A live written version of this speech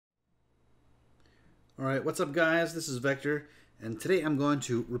Alright, what's up guys? This is Vector, and today I'm going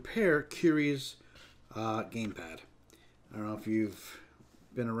to repair Curie's gamepad. I don't know if you've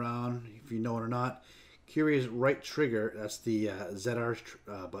been around, if you know it or not. Curie's right trigger, that's the ZR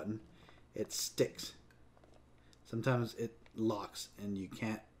button, it sticks. Sometimes it locks and you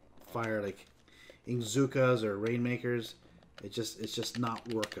can't fire like Ingzukas or Rainmakers. It's just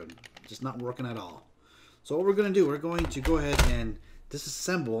not working. Just not working at all. So what we're going to do, we're going to go ahead and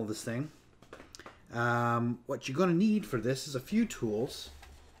disassemble this thing. What you're going to need for this is a few tools.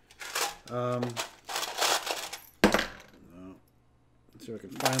 Let's see if I can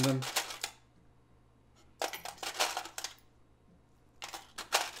find them.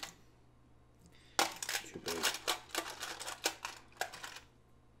 Too big.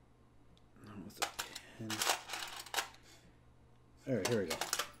 No, with a pen. Alright, here we go.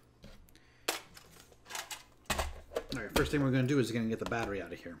 Alright, first thing we're going to do is going to get the battery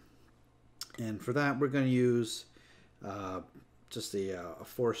out of here. And for that, we're going to use just a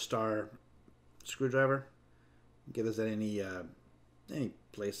 4-star screwdriver. Get this at any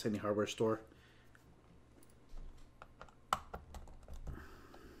place, any hardware store.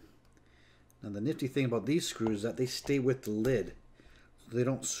 Now the nifty thing about these screws is that they stay with the lid, so they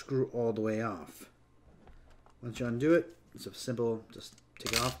don't screw all the way off. Once you undo it, it's a simple, just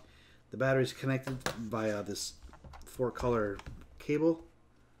take it off. The battery is connected via this 4-color cable.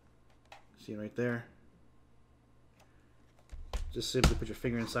 See right there. Just simply put your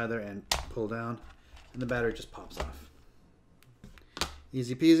finger inside there and pull down, and the battery just pops off.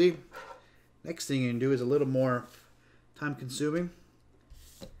 Easy peasy. Next thing you can do is a little more time consuming.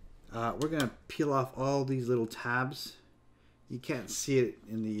 We're gonna peel off all these little tabs. You can't see it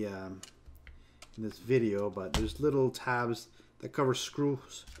in the in this video, but there's little tabs that cover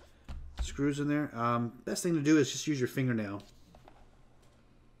screws in there. Best thing to do is just use your fingernail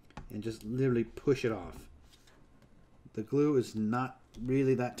and just literally push it off. The glue is not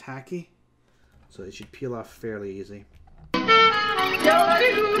really that tacky, so it should peel off fairly easy. Alright,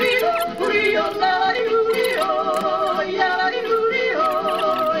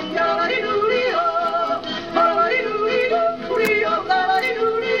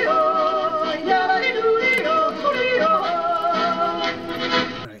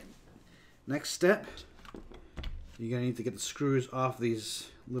 next step, you're going to need to get the screws off these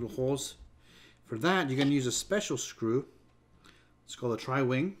little holes. For that, you're going to use a special screw. It's called a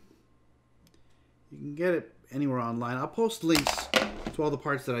tri-wing. You can get it anywhere online. I'll post links to all the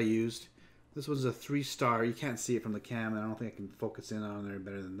parts that I used. This one's a 3-star. You can't see it from the cam, and I don't think I can focus in on there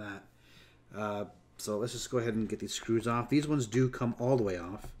better than that. So let's just go ahead and get these screws off. These ones do come all the way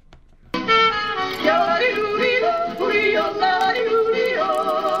off.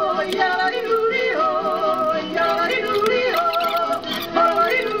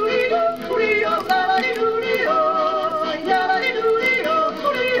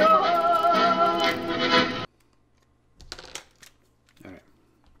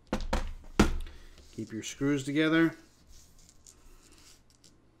 Keep your screws together.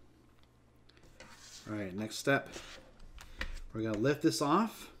 Alright, next step. We're going to lift this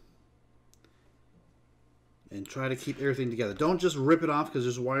off and try to keep everything together. Don't just rip it off because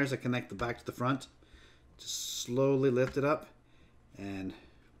there's wires that connect the back to the front. Just slowly lift it up and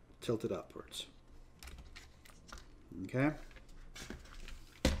tilt it upwards. Okay?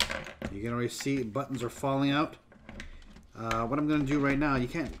 You can already see buttons are falling out. What I'm going to do right now, you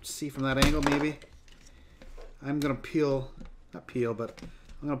can't see from that angle maybe. I'm going to not peel, but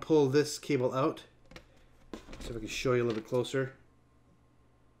I'm going to pull this cable out. See if I can show you a little bit closer.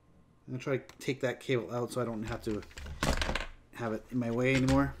 I'm going to try to take that cable out so I don't have to have it in my way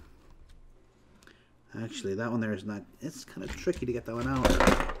anymore. Actually, that one there is not, it's kind of tricky to get that one out.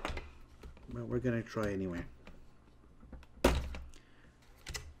 But we're going to try anyway.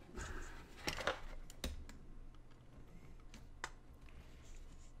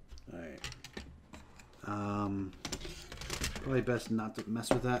 Probably best not to mess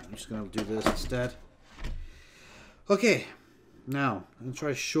with that. I'm just going to do this instead. Okay, now I'm going to try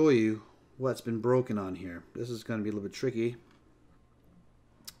to show you what's been broken on here. This is going to be a little bit tricky.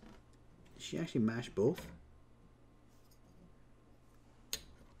 Did she actually mash both?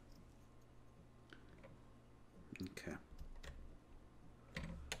 Okay.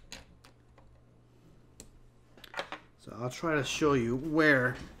 So I'll try to show you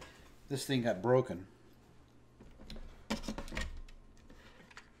where this thing got broken.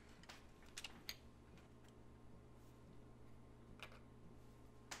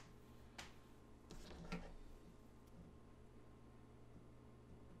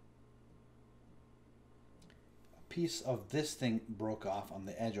 piece of this thing broke off on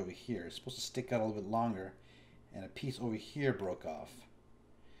the edge over here. It's supposed to stick out a little bit longer, and a piece over here broke off.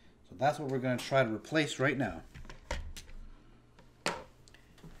 So that's what we're going to try to replace right now.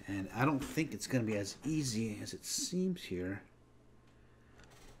 And I don't think it's going to be as easy as it seems here.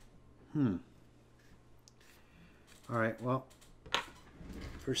 Alright, well,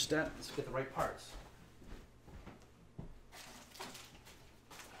 first step, let's get the right parts.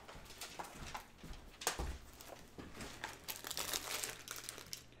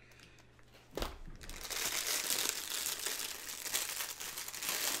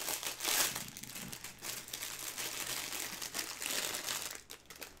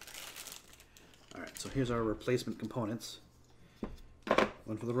 Alright, so here's our replacement components.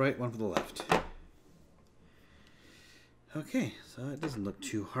 One for the right, one for the left. Okay, so it doesn't look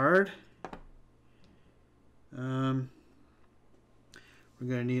too hard. We're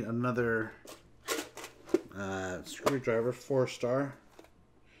going to need another screwdriver, 4-star.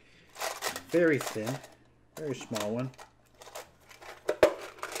 Very thin, very small one.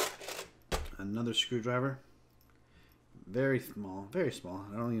 Another screwdriver. Very small, very small.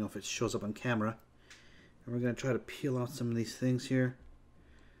 I don't even know if it shows up on camera. And we're going to try to peel out some of these things here.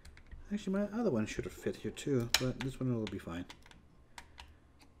 Actually, my other one should have fit here too, but this one will be fine.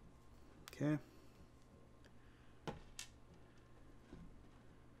 Okay.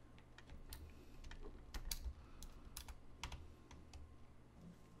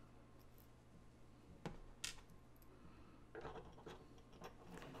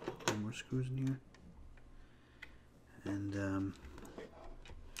 One more screws in here. And there's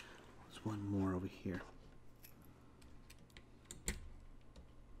one more over here.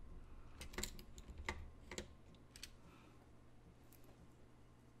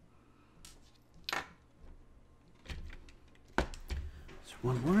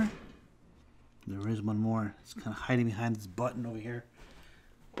 One more. There is one more. It's kind of hiding behind this button over here.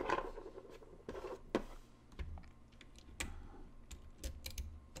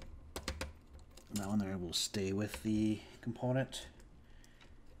 That one there will stay with the component.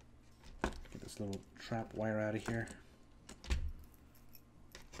 Get this little trap wire out of here.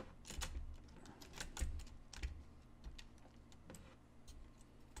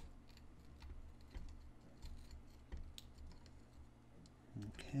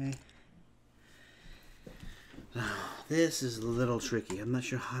 Okay. Now, this is a little tricky. I'm not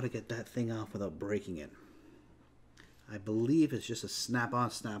sure how to get that thing off without breaking it. I believe it's just a snap on,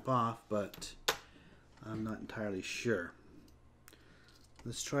 snap off, but I'm not entirely sure.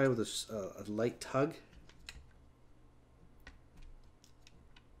 Let's try with a light tug.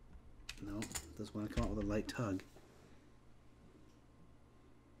 No, doesn't want to come out with a light tug.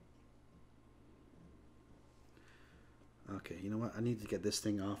 Okay, you know what? I need to get this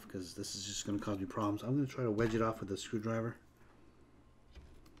thing off because this is just going to cause me problems. I'm going to try to wedge it off with a screwdriver.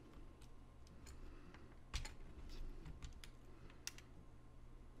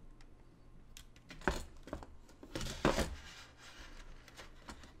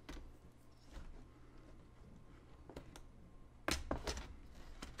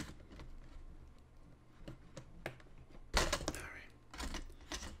 Alright.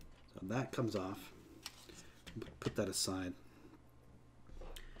 So that comes off. Put that aside.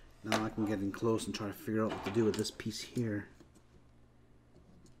 Now I can get in close and try to figure out what to do with this piece here.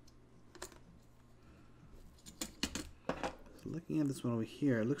 So looking at this one over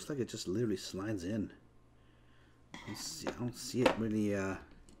here, it looks like it just literally slides in. I don't see it really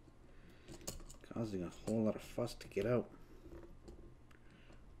causing a whole lot of fuss to get out.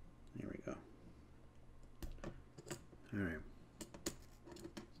 There we go. Alright.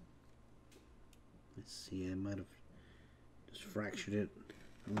 Let's see, I might have just fractured it.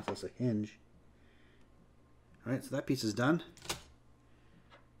 Unless that's a hinge. Alright, so that piece is done.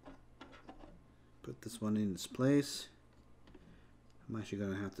 Put this one in its place. I'm actually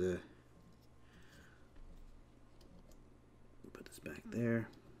going to have to put this back there.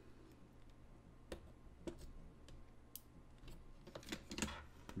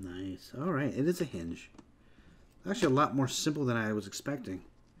 Nice. Alright, it is a hinge. Actually a lot more simple than I was expecting.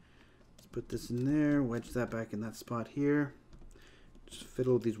 Let's put this in there, wedge that back in that spot here. Just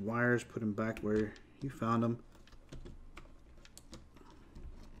fiddle with these wires, put them back where you found them.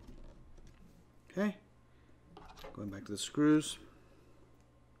 Okay. Going back to the screws.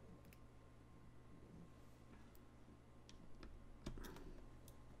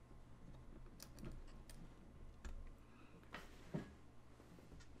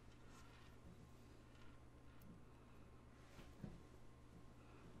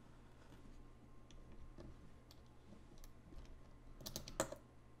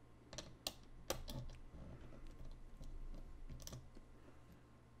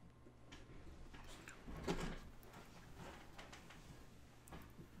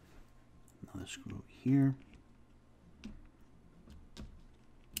 Another screw here.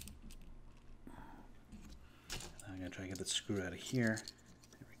 I'm going to try to get the screw out of here.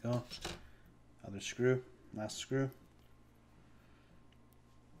 There we go. Other screw. Last screw.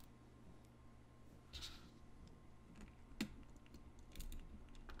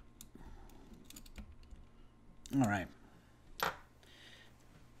 All right.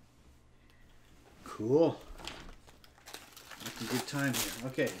 Cool. Making good time here.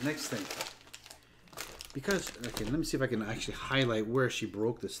 Okay, next thing. Because, okay, let me see if I can actually highlight where she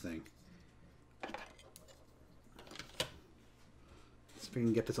broke this thing. See if I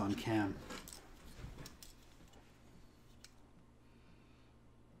can get this on cam.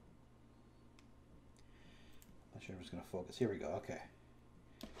 Not sure if it's going to focus. Here we go. Okay.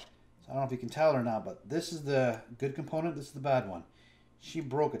 I don't know if you can tell or not, but this is the good component, this is the bad one. She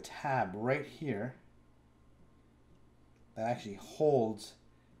broke a tab right here that actually holds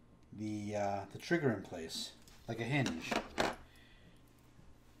the trigger in place, like a hinge.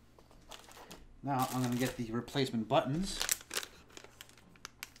 Now I'm going to get the replacement buttons.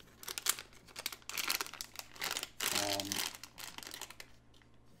 I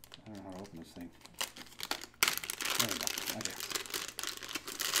don't know how to open this thing. There we go. Okay.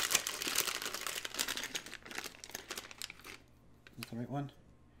 The right one?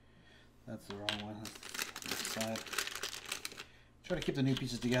 That's the wrong one. This side. Try to keep the new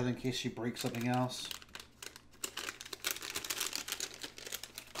pieces together in case she breaks something else.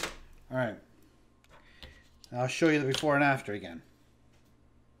 Alright. Now I'll show you the before and after again.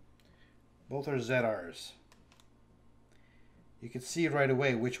 Both are ZRs. You can see right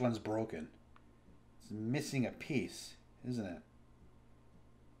away which one's broken. It's missing a piece, isn't it?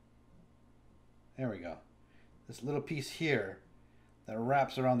 There we go. This little piece here that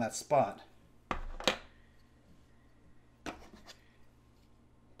wraps around that spot.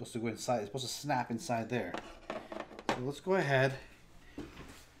 Supposed to go inside. It's supposed to snap inside there. So let's go ahead,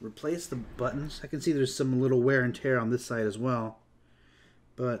 replace the buttons. I can see there's some little wear and tear on this side as well,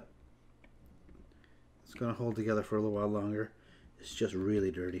 but it's gonna hold together for a little while longer. It's just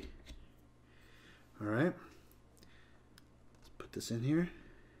really dirty. All right, let's put this in here.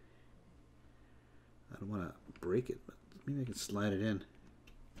 I don't want to break it, but maybe I can slide it in.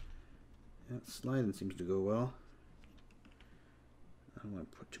 Yeah, sliding seems to go well. I don't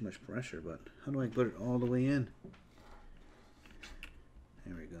want to put too much pressure, but how do I put it all the way in?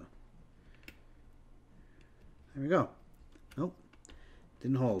 There we go. There we go. Nope.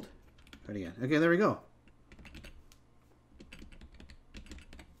 Didn't hold. Try it again. Okay, there we go.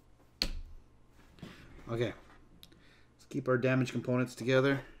 Okay. Let's keep our damaged components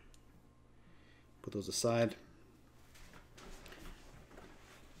together. Put those aside.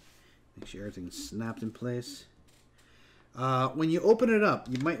 Make sure everything's snapped in place. When you open it up,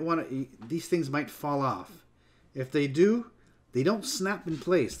 you might want to. These things might fall off. If they do, they don't snap in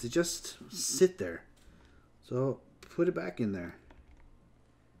place. They just sit there. So put it back in there,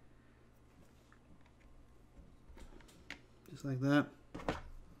 just like that.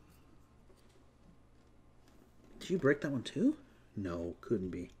 Did you break that one too? No, couldn't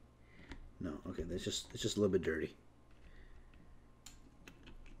be. No, okay. It's just a little bit dirty.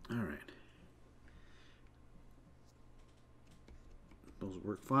 All right. Those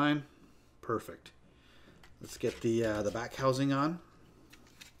work fine. Perfect. Let's get the back housing on.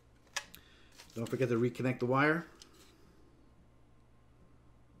 Don't forget to reconnect the wire.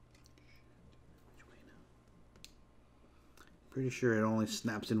 Pretty sure it only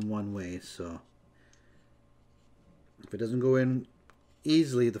snaps in one way, so if it doesn't go in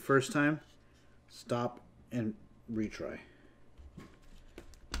easily the first time, stop and retry.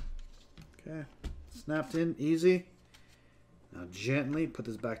 Okay, snapped in easy. Now gently put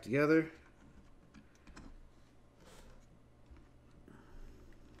this back together.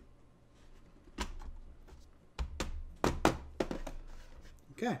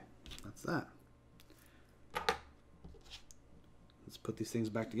 Okay, that's that. Let's put these things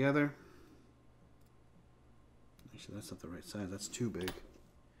back together. Actually, that's not the right size. That's too big.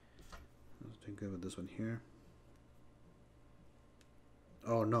 Let's do good with this one here.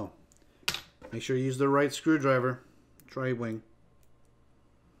 Oh no. Make sure you use the right screwdriver. Tri-wing.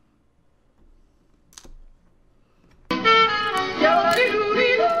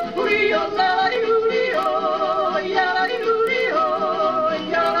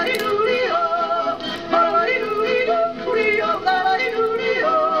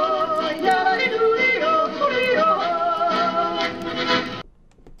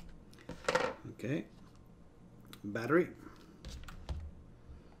 Okay. Battery.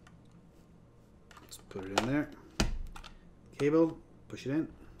 Let's put it in there. Cable, push it in.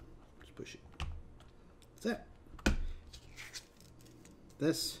 Just push it. That's it.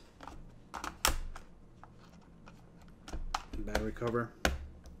 This battery cover.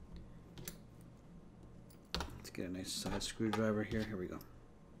 Let's get a nice size screwdriver here. Here we go.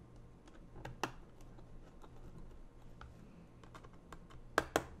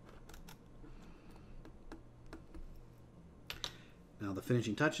 Now the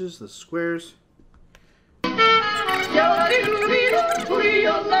finishing touches, the squares.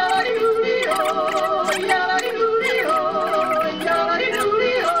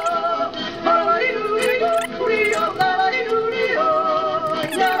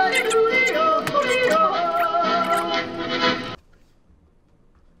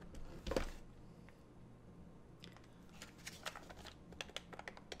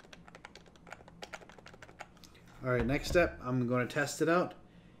 Alright, next step, I'm going to test it out,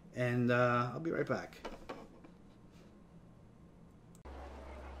 and I'll be right back.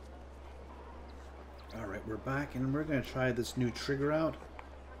 Alright, we're back, and we're going to try this new trigger out.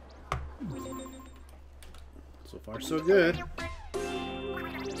 So far, so good.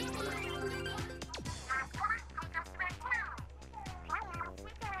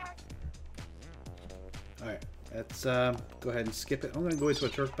 Alright, let's go ahead and skip it. I'm going to go into a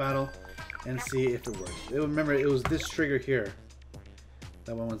turf battle and see if it works. Remember, it was this trigger here.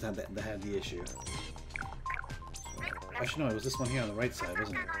 That one was that had the issue. So, actually, no, it was this one here on the right side,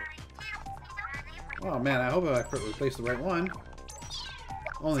 wasn't it? Oh man, I hope I replaced the right one.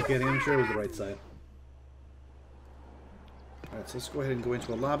 Only kidding, I'm sure it was the right side. Alright, so let's go ahead and go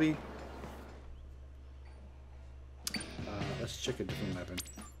into a lobby. Let's check a different weapon.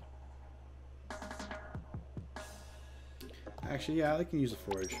 Actually, yeah, I can use a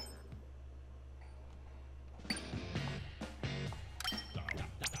forge.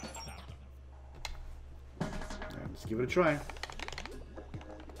 Let's give it a try.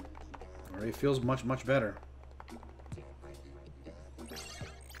 Already feels much, much better.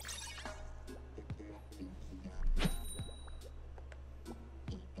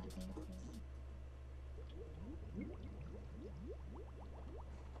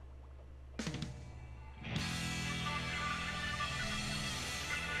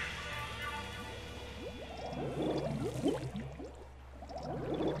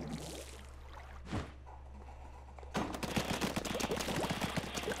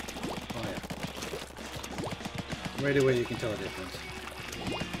 Right away you can tell a difference.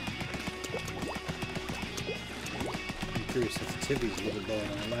 I'm curious sensitivity's a little bit lower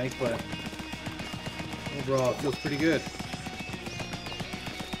than I like, but overall it feels pretty good.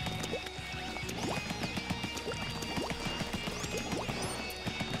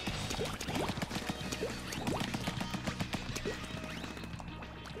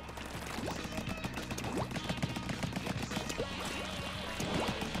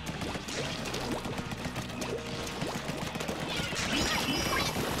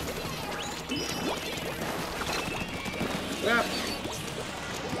 Yep.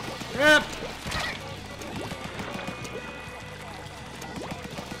 Yep.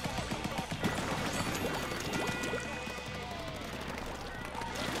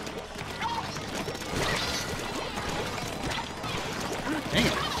 Dang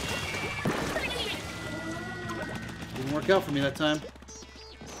it. Didn't work out for me that time.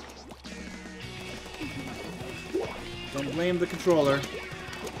 Don't blame the controller.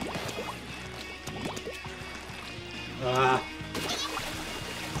 Ah.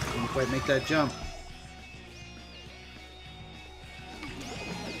 Didn't quite make that jump.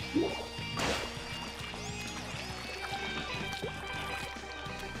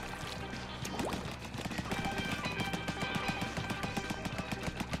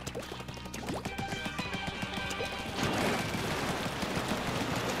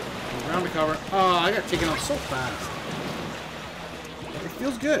 Ground recover. Oh, I got taken out so fast. It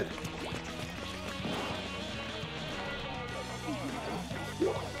feels good.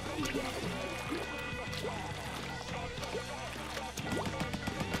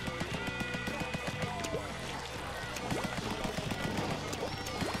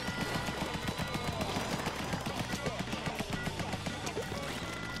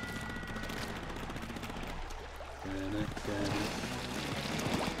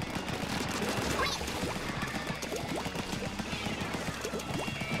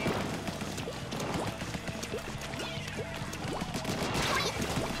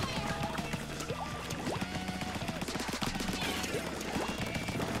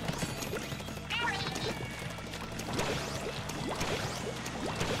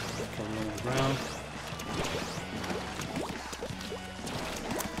 Ground.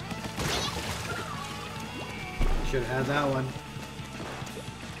 Should have had that one.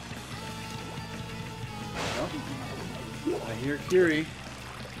 I hear Curie.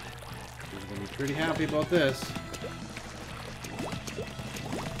 He's going to be pretty happy about this.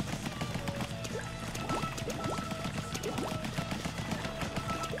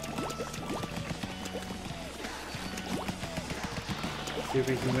 See if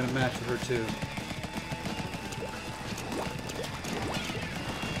he's going to match with her too.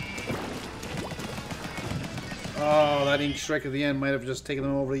 Oh, that ink strike at the end might have just taken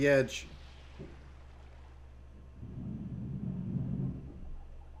them over the edge.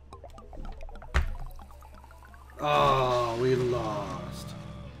 Oh, we lost.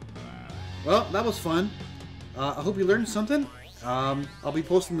 Well, that was fun. I hope you learned something. I'll be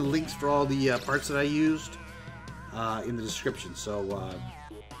posting the links for all the parts that I used in the description. So,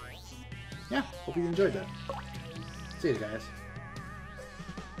 yeah, hope you enjoyed that. See you guys.